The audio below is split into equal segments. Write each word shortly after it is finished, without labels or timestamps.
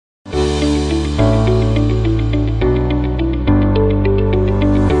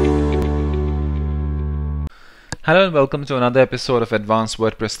Hello and welcome to another episode of Advanced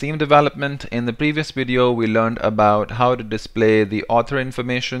WordPress Theme Development. In the previous video, we learned about how to display the author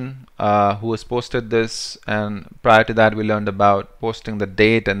information, who has posted this, and prior to that we learned about posting the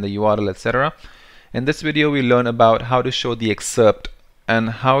date and the URL, etc. In this video, we learn about how to show the excerpt and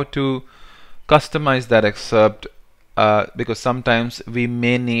how to customize that excerpt because sometimes we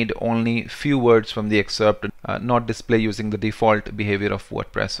may need only few words from the excerpt, not display using the default behavior of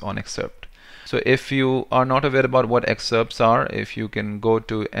WordPress on excerpt. So if you are not aware about what excerpts are, if you can go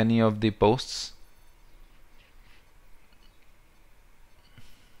to any of the posts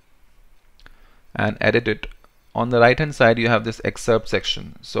and edit it, on the right hand side you have this excerpt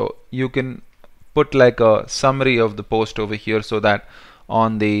section. So you can put like a summary of the post over here so that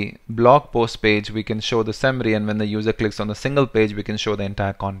on the blog post page we can show the summary, and when the user clicks on the single page we can show the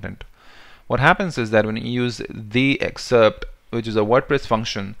entire content. What happens is that when you use the excerpt, which is a WordPress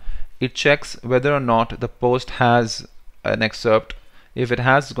function, it checks whether or not the post has an excerpt. If it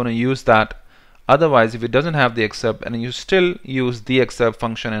has, it's going to use that. Otherwise, if it doesn't have the excerpt and you still use the excerpt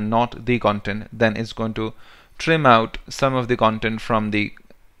function and not the content, then it's going to trim out some of the content from the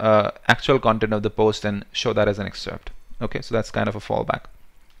actual content of the post and show that as an excerpt. Okay, so that's kind of a fallback.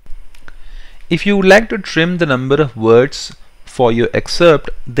 If you would like to trim the number of words for your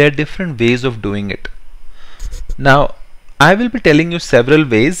excerpt, there are different ways of doing it. Now, I will be telling you several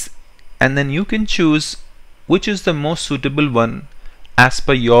ways, and then you can choose which is the most suitable one as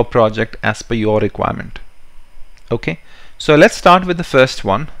per your project, as per your requirement. Okay, so let's start with the first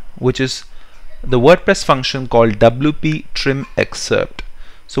one, which is the WordPress function called wptrim excerpt.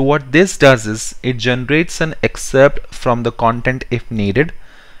 So what this does is it generates an excerpt from the content if needed,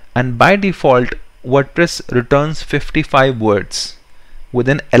 and by default WordPress returns 55 words with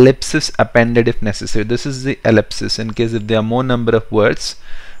an ellipsis appended if necessary. This is the ellipsis in case if there are more number of words,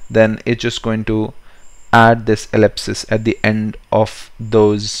 then it's just going to add this ellipsis at the end of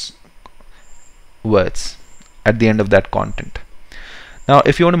those words, at the end of that content. Now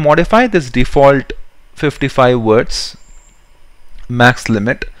if you want to modify this default 55 words max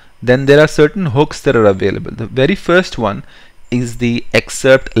limit, then there are certain hooks that are available. The very first one is the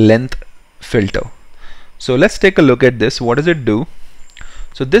excerpt length filter. So let's take a look at this. What does it do?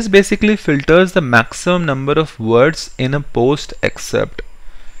 So this basically filters the maximum number of words in a post excerpt.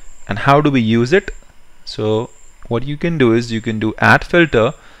 And how do we use it? So what you can do is you can do add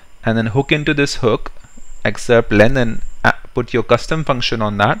filter and then hook into this hook excerpt length and put your custom function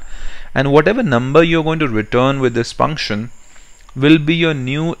on that, and whatever number you're going to return with this function will be your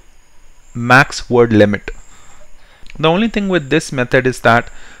new max word limit. The only thing with this method is that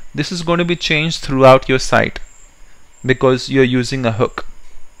this is going to be changed throughout your site because you're using a hook.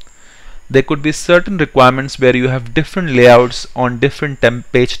 There could be certain requirements where you have different layouts on different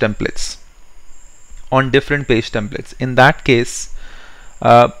page templates. In that case,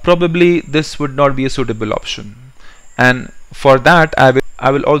 probably this would not be a suitable option. And for that,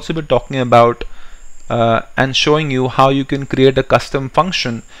 I will also be talking about and showing you how you can create a custom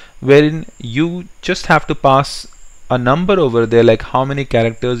function wherein you just have to pass a number over there, like how many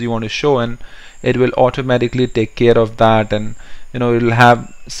characters you want to show, and it will automatically take care of that, and it will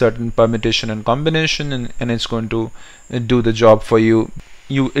have certain permutation and combination, and it's going to do the job for you.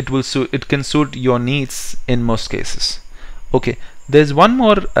 It can suit your needs in most cases. Okay, there's one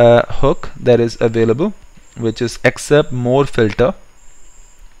more hook that is available, which is excerpt more filter.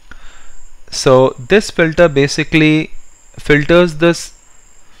 So this filter basically filters this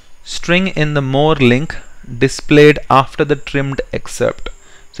string in the more link displayed after the trimmed excerpt.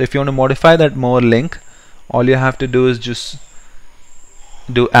 So if you want to modify that more link, all you have to do is just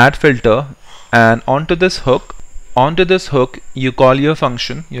do add filter, and onto this hook you call your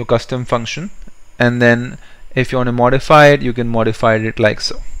function, your custom function, and then if you want to modify it, you can modify it like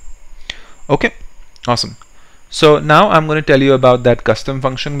so. Okay, awesome. So now I'm going to tell you about that custom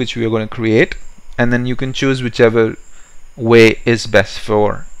function which we are going to create, and then you can choose whichever way is best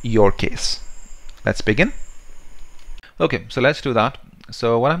for your case. Let's begin. Okay, so let's do that.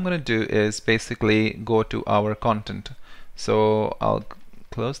 So what I'm going to do is basically go to our content. So I'll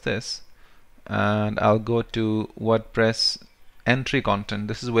close this and I'll go to WordPress entry content.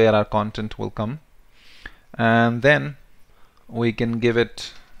 This is where our content will come, and then we can give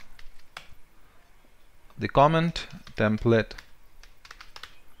it the comment template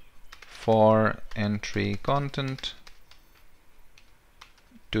for entry content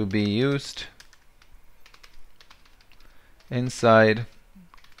to be used inside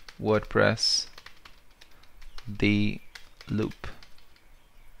WordPress the loop.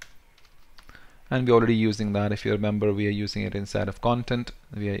 And we're already using that. If you remember, we are using it inside of content.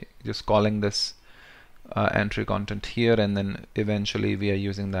 We are just calling this entry content here, and then eventually we are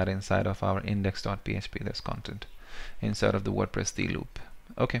using that inside of our index.php, this content inside of the WordPress the loop.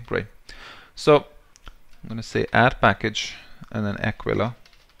 Okay, great. So I'm going to say add package and then Aquila,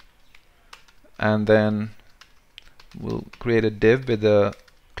 and then we'll create a div with a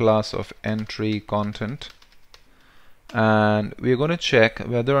class of entry content, and we're going to check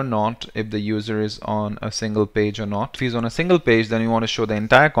whether or not if the user is on a single page or not. If he's on a single page, then we want to show the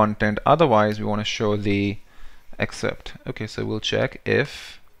entire content, otherwise we want to show the excerpt. Okay, so we'll check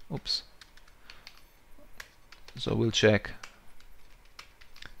if, so we'll check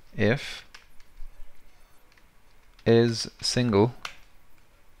if is single,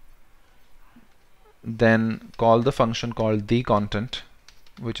 then call the function called the content,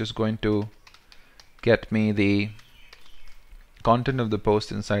 which is going to get me the content of the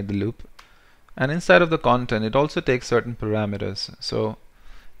post inside the loop. And inside of the content, it also takes certain parameters. So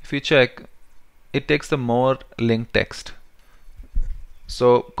if you check, it takes the more link text.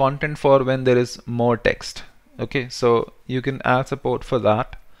 So content for when there is more text. Okay, so you can add support for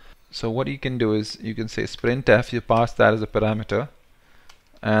that. So what you can do is you can say sprintf, you pass that as a parameter,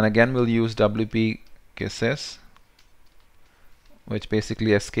 and again we'll use wp-sys, which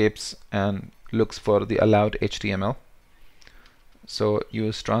basically escapes and looks for the allowed HTML. So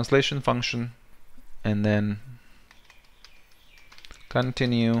use translation function and then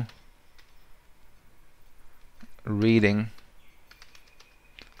continue reading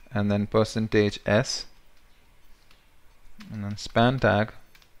and then %s and then span tag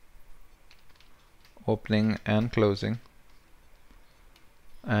opening and closing,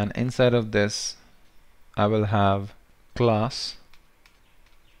 and inside of this I will have class,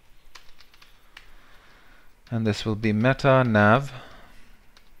 and this will be meta nav,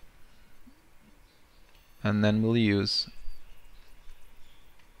 and then we'll use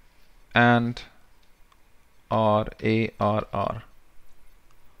and RARR.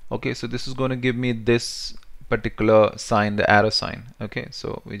 Okay, so this is going to give me this particular sign, the arrow sign. Okay,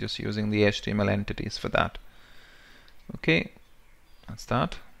 so we're just using the HTML entities for that. Okay, that's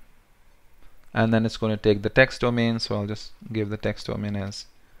that. And then it's going to take the text domain, so I'll just give the text domain as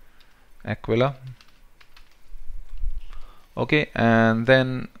Aquila. Okay, and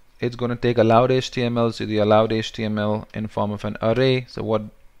then it's going to take allowed HTML, so the allowed HTML in form of an array. So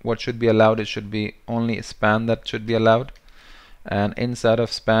what should be allowed? It should be only span that should be allowed, and inside of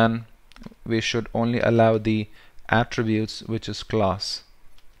span we should only allow the attributes, which is class.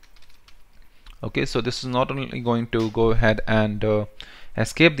 Okay, so this is not only going to go ahead and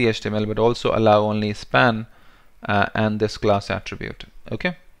escape the HTML, but also allow only span and this class attribute.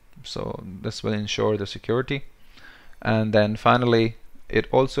 Okay, so this will ensure the security. And then finally it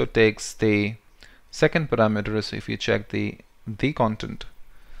also takes the second parameter. So if you check the content,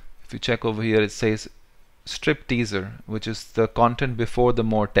 if you check over here, it says strip teaser, which is the content before the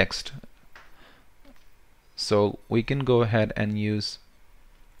more text. So we can go ahead and use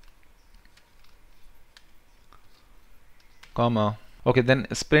comma. Okay, then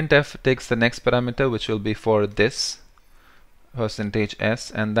sprintf takes the next parameter, which will be for this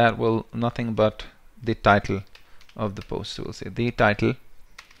 %s, and that will nothing but the title of the post. So we'll say the title,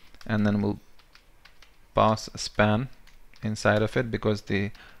 and then we'll pass a span inside of it, because the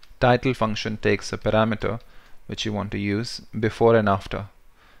title function takes a parameter which you want to use before and after.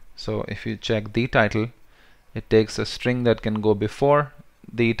 So if you check the title, it takes a string that can go before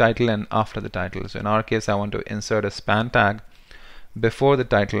the title and after the title. So in our case, I want to insert a span tag before the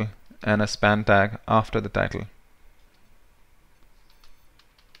title and a span tag after the title.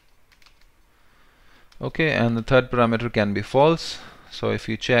 Okay, and the third parameter can be false. So if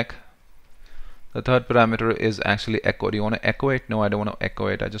you check, the third parameter is actually echo. Do you want to echo it? No, I don't want to echo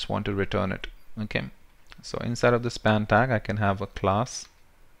it. I just want to return it. Okay, so inside of the span tag I can have a class,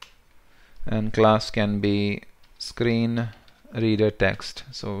 and class can be screen reader text,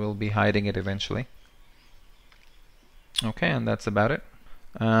 so we'll be hiding it eventually. Okay, and that's about it.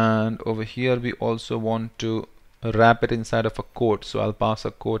 And over here we also want to wrap it inside of a quote, so I'll pass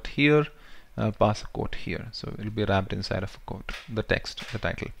a quote here, I'll pass a quote here, so it'll be wrapped inside of a quote, the text, the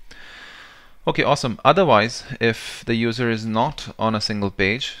title. Okay, awesome. Otherwise, if the user is not on a single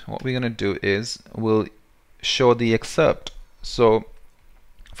page, what we're going to do is we'll show the excerpt. So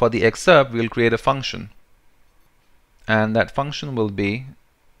for the excerpt, we'll create a function, and that function will be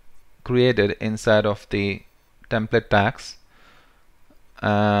created inside of the template tags,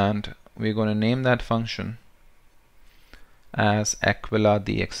 and we're going to name that function as Aquila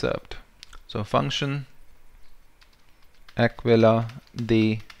the excerpt. So function Aquila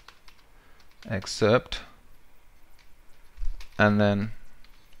the excerpt, and then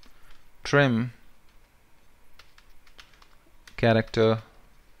trim character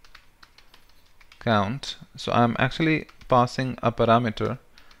count. So I'm actually passing a parameter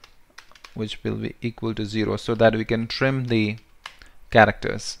which will be equal to 0 so that we can trim the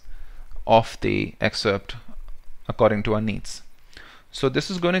characters of the excerpt according to our needs. So this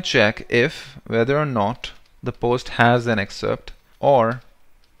is going to check if whether or not the post has an excerpt, or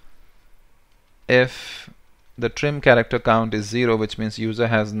if the trim character count is 0, which means user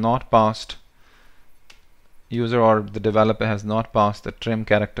or the developer has not passed the trim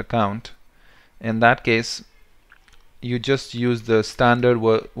character count. In that case, you just use the standard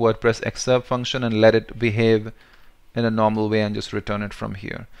WordPress excerpt function and let it behave in a normal way and just return it from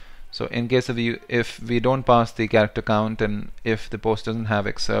here. So in case of if we don't pass the character count and if the post doesn't have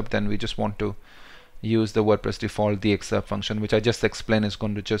excerpt, then we just want to use the WordPress default the excerpt function, which I just explained is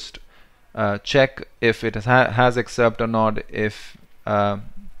going to just check if it has excerpt or not, if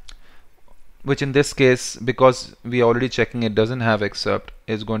which in this case, because we already checking it doesn't have excerpt,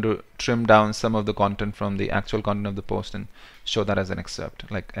 is going to trim down some of the content from the actual content of the post and show that as an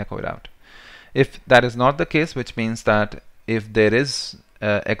excerpt, like echo it out. If that is not the case, which means that if there is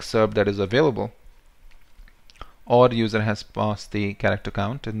excerpt that is available or user has passed the character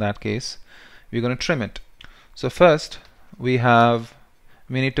count, in that case we're going to trim it. So first we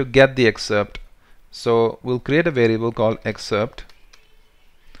need to get the excerpt. So we'll create a variable called excerpt,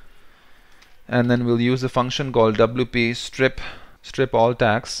 and then we'll use a function called wp strip all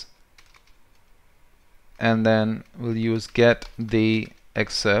tags, and then we'll use get the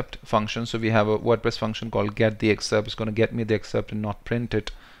excerpt function. So we have a WordPress function called get the excerpt. It's going to get me the excerpt and not print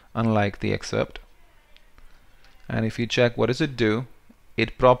it, unlike the excerpt. And if you check, what does it do?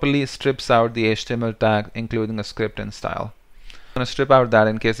 It properly strips out the HTML tag, including a script and style. I'm going to strip out that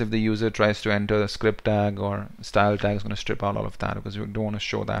in case if the user tries to enter a script tag or style tag, it's going to strip out all of that because we don't want to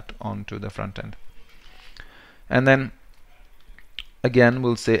show that onto the front end. And then again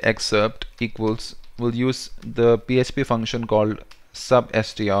we'll say excerpt equals, we'll use the PHP function called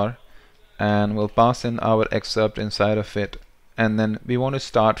substr, and we'll pass in our excerpt inside of it, and then we want to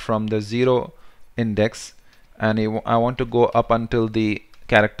start from the 0 index, and I want to go up until the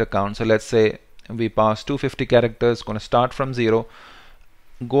character count. So let's say we pass 250 characters, going to start from 0,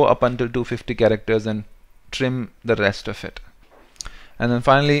 go up until 250 characters and trim the rest of it. And then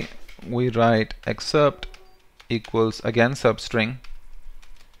finally we write excerpt equals again substring,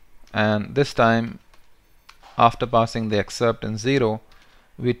 and this time after passing the excerpt in 0,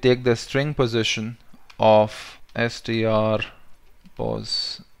 we take the string position of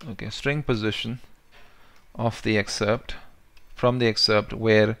string position of the excerpt from the excerpt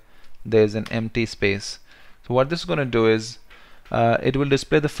where there's an empty space. So what this is going to do is it will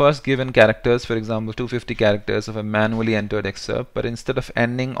display the first given characters, for example 250 characters of a manually entered excerpt, but instead of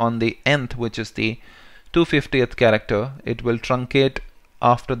ending on the nth, which is the 250th character, it will truncate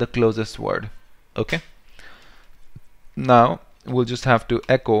after the closest word. Okay, now we'll just have to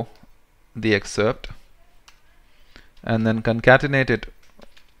echo the excerpt and then concatenate it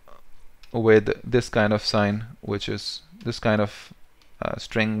with this kind of sign, which is this kind of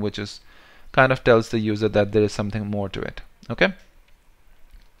string, which is kind of tells the user that there is something more to it. Okay,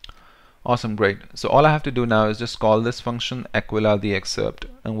 awesome, great. So all I have to do now is just call this function equila the excerpt.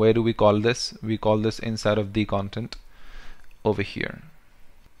 And where do we call this? We call this inside of the content over here.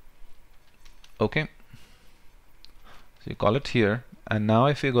 Okay, so you call it here, and now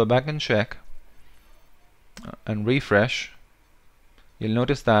if you go back and check and refresh, you'll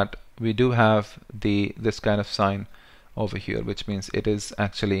notice that we do have this kind of sign over here, which means it is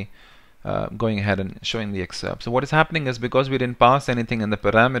actually going ahead and showing the excerpt. So what is happening is, because we didn't pass anything in the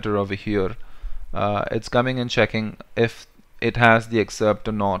parameter over here, it's coming and checking if it has the excerpt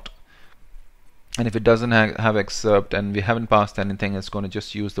or not, and if it doesn't have excerpt and we haven't passed anything, it's going to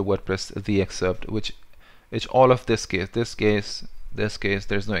just use the WordPress the excerpt, which all of this case,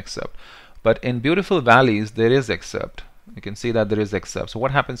 there's no excerpt. But in Beautiful Valleys there is excerpt. You can see that there is excerpt. So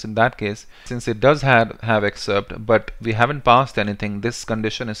what happens in that case, since it does have excerpt but we haven't passed anything, this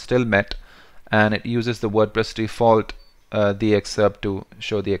condition is still met, and it uses the WordPress default the excerpt to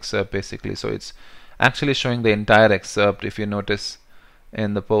show the excerpt basically. So it's actually showing the entire excerpt. If you notice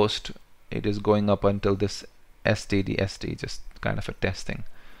in the post, it is going up until this std, just kind of a testing.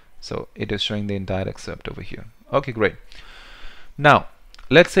 So it is showing the entire excerpt over here. Okay, great. Now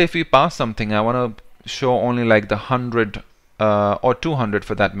let's say if we pass something, I want to show only like the 100 or 200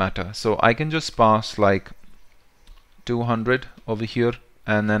 for that matter. So I can just pass like 200 over here,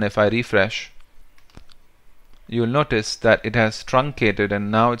 and then if I refresh, you'll notice that it has truncated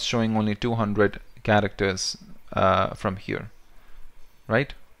and now it's showing only 200 characters from here,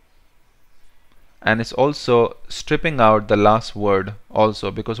 right? and it's also stripping out the last word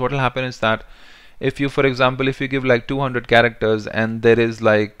also, because what will happen is that if you, for example, if you give like 200 characters and there is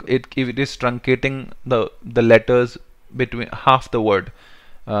like if it is truncating the letters between half the word.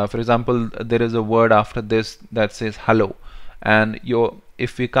 For example, there is a word after this that says hello, and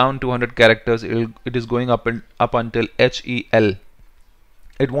if we count 200 characters, it is going up until HEL.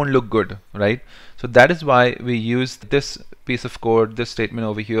 It won't look good, right? So that is why we use this piece of code, this statement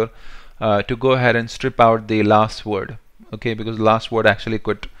over here, to go ahead and strip out the last word, okay, because the last word actually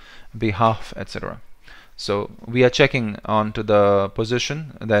could be half, etc. So we are checking onto the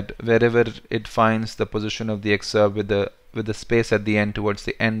position, that wherever it finds the position of the excerpt with the space at the end towards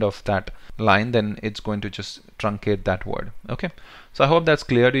the end of that line, then it's going to just truncate that word. Okay, so I hope that's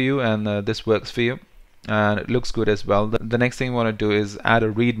clear to you, and this works for you, and it looks good as well. The next thing we want to do is add a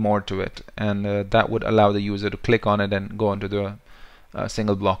read more to it, and that would allow the user to click on it and go onto the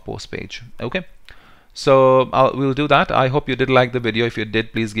single blog post page. Okay, so we'll do that. I hope you did like the video. If you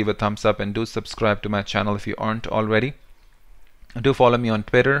did, please give a thumbs up, and do subscribe to my channel if you aren't already. Do follow me on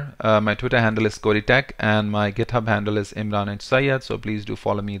Twitter. My Twitter handle is Codeytek, and my GitHub handle is imranhsayed. So please do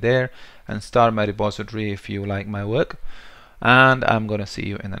follow me there and start my repository if you like my work. And I'm gonna see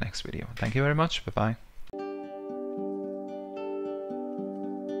you in the next video. Thank you very much. Bye bye.